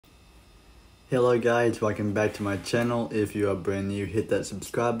Hello guys, welcome back to my channel. If you are brand new, hit that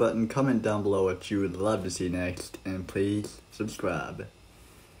subscribe button, comment down below what you would love to see next, and please subscribe.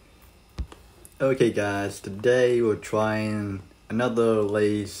 Okay guys, today we're trying another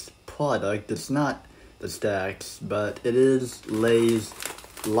Lay's product. It's not the stacks, but it is Lay's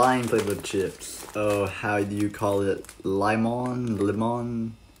lime flavored chips. Oh, how do you call it?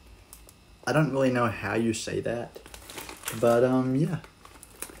 Limon? I don't really know how you say that, but yeah.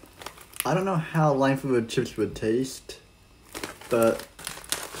 I don't know how lime flavored chips would taste, but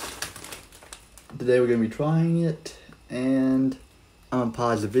today we're going to be trying it, and I'm going to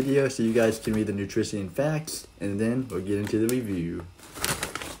pause the video so you guys can read the nutrition and facts, and then we'll get into the review.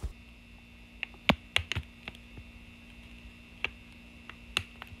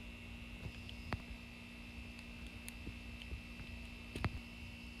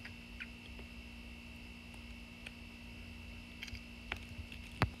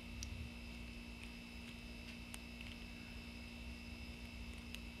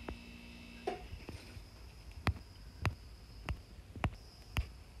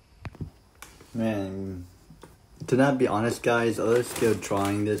 Man, to not be honest guys, I was scared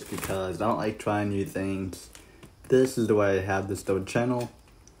trying this because I don't like trying new things. This is the way I have this little channel,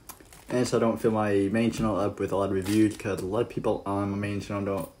 and so I don't fill my main channel up with a lot of reviews because a lot of people on my main channel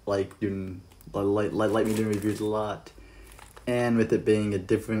don't like me doing reviews a lot. And with it being a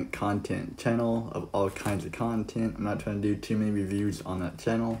different content channel of all kinds of content, I'm not trying to do too many reviews on that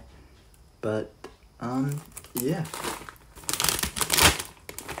channel. But yeah.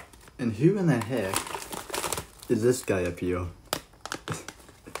 And who in the heck is this guy up here?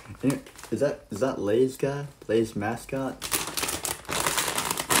 Is that Lay's guy? Lay's mascot?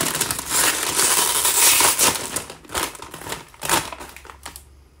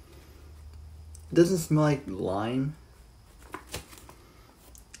 It doesn't smell like lime.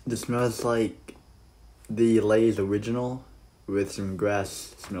 It smells like the Lay's original with some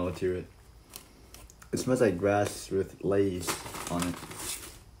grass smell to it. It smells like grass with Lay's on it.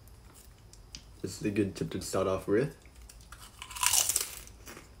 This is a good tip to start off with.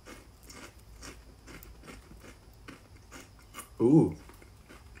 Ooh.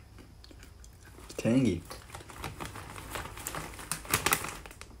 It's tangy.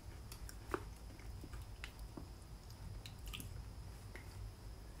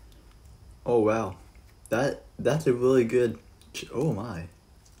 Oh wow. That's a really good, oh my.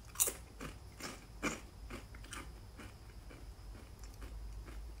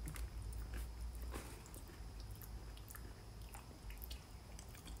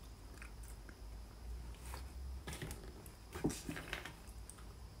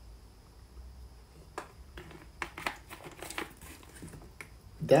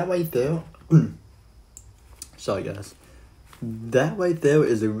 That right there, sorry guys, that right there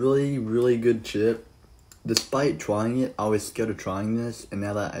is a really, really good chip. Despite trying it, I was scared of trying this, and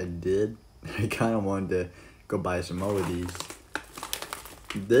now that I did, I kind of wanted to go buy some more of these.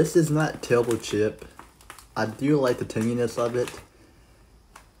 This is not a terrible chip. I do like the tanginess of it.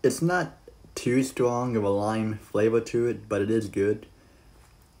 It's not too strong of a lime flavor to it, but it is good.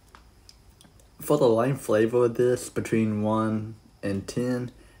 For the lime flavor of this, between 1 and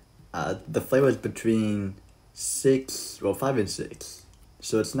 10, the flavor is between 5 and 6.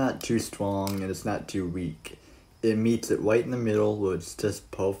 So it's not too strong and it's not too weak. It meets it right in the middle where it's just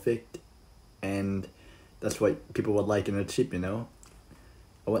perfect, and that's what people would like in a chip, you know?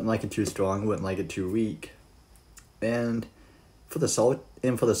 I wouldn't like it too strong, I wouldn't like it too weak. And for the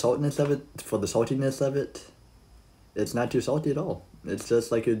saltiness of it, it's not too salty at all. It's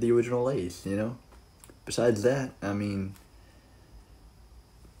just like the original Lay's, you know? Besides that, I mean,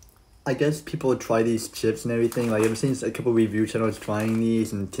 I guess people would try these chips and everything. Like, I've seen a couple review channels trying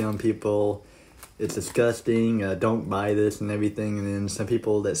these and telling people it's disgusting, don't buy this and everything. And then some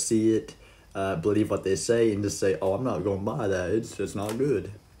people that see it believe what they say and just say, oh, I'm not going to buy that. It's just not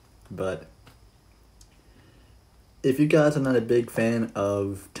good. But if you guys are not a big fan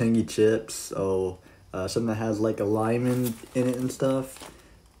of tangy chips or something that has like a lime in it and stuff,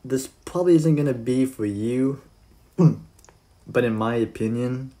 this probably isn't going to be for you. But in my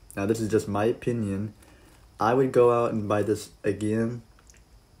opinion, now this is just my opinion, I would go out and buy this again,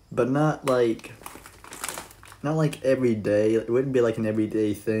 but not like every day. It wouldn't be like an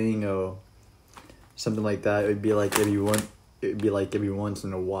everyday thing or something like that. It would be like every once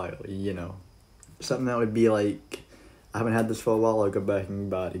in a while, you know. Something that would be like, I haven't had this for a while, I'll go back and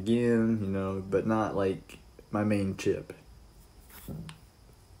buy it again, you know, but not like my main chip.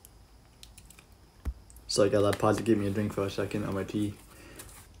 So I gotta pause to give me a drink for a second on my tea.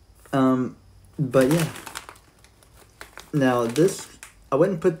 But yeah. Now this I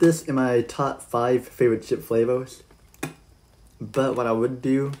wouldn't put this in my top 5 favorite chip flavors, but what I would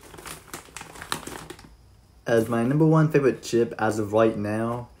do as my number 1 favorite chip as of right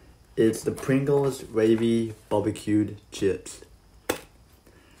now, it's the Pringles Wavy Barbecued Chips.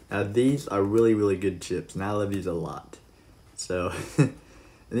 Now these are really, really good chips, and I love these a lot. So,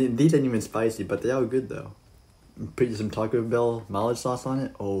 these ain't even spicy, but they are good though. Put some Taco Bell mild sauce on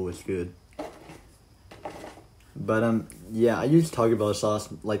it, oh, it's good. But yeah, I use Taco Bell sauce,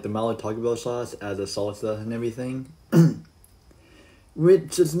 like the mild Taco Bell sauce, as a salsa and everything.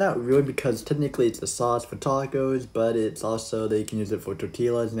 Which is not really, because technically it's a sauce for tacos, but it's also, they can use it for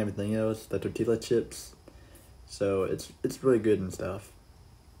tortillas and everything else, the tortilla chips. So it's really good and stuff.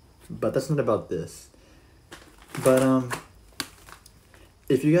 But that's not about this. But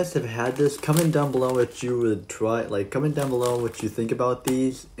if you guys have had this, comment down below what you would try. Like, comment down below what you think about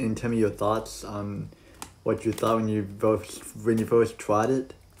these, and tell me your thoughts on what you thought when you first tried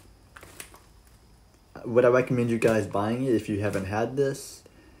it. Would I recommend you guys buying it if you haven't had this?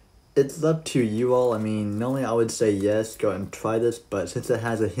 It's up to you all. I mean, normally I would say yes, go and try this, but since it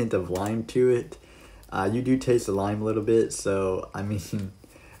has a hint of lime to it, you do taste the lime a little bit, so I mean,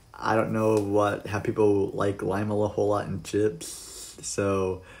 I don't know how people like lime a whole lot in chips,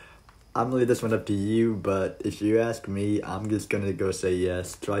 so I'm gonna leave this one up to you, but if you ask me, I'm just gonna go say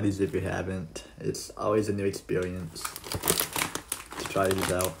yes. Try these if you haven't. It's always a new experience to try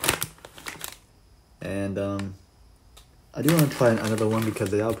these out. And I do want to try another one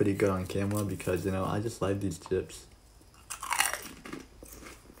because they are pretty good on camera, because, you know, I just like these chips.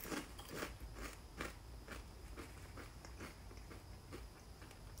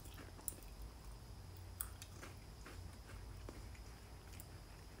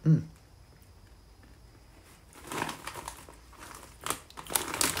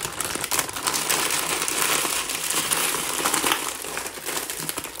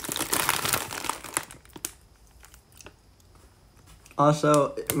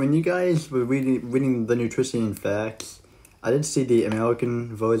 Also, when you guys were reading the nutrition facts, I did see the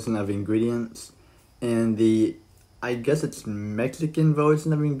American version of ingredients and the, I guess it's Mexican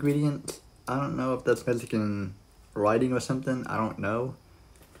version of ingredients. I don't know if that's Mexican writing or something. I don't know.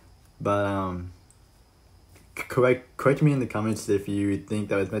 But correct me in the comments if you think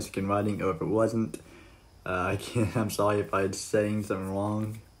that was Mexican writing, or if it wasn't. I'm sorry if I'm saying something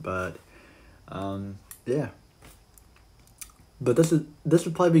wrong, but yeah. But this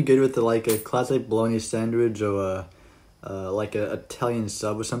would probably be good with like a classic bologna sandwich, or like a Italian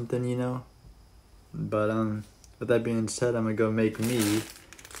sub or something, you know. But with that being said, I'm gonna go make me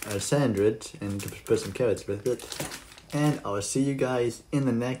a sandwich and put some carrots with it. And I'll see you guys in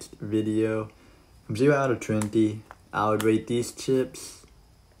the next video. From 0 out of 20, I would rate these chips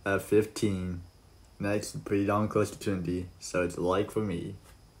a 15. That's pretty darn close to 20, so it's a like for me.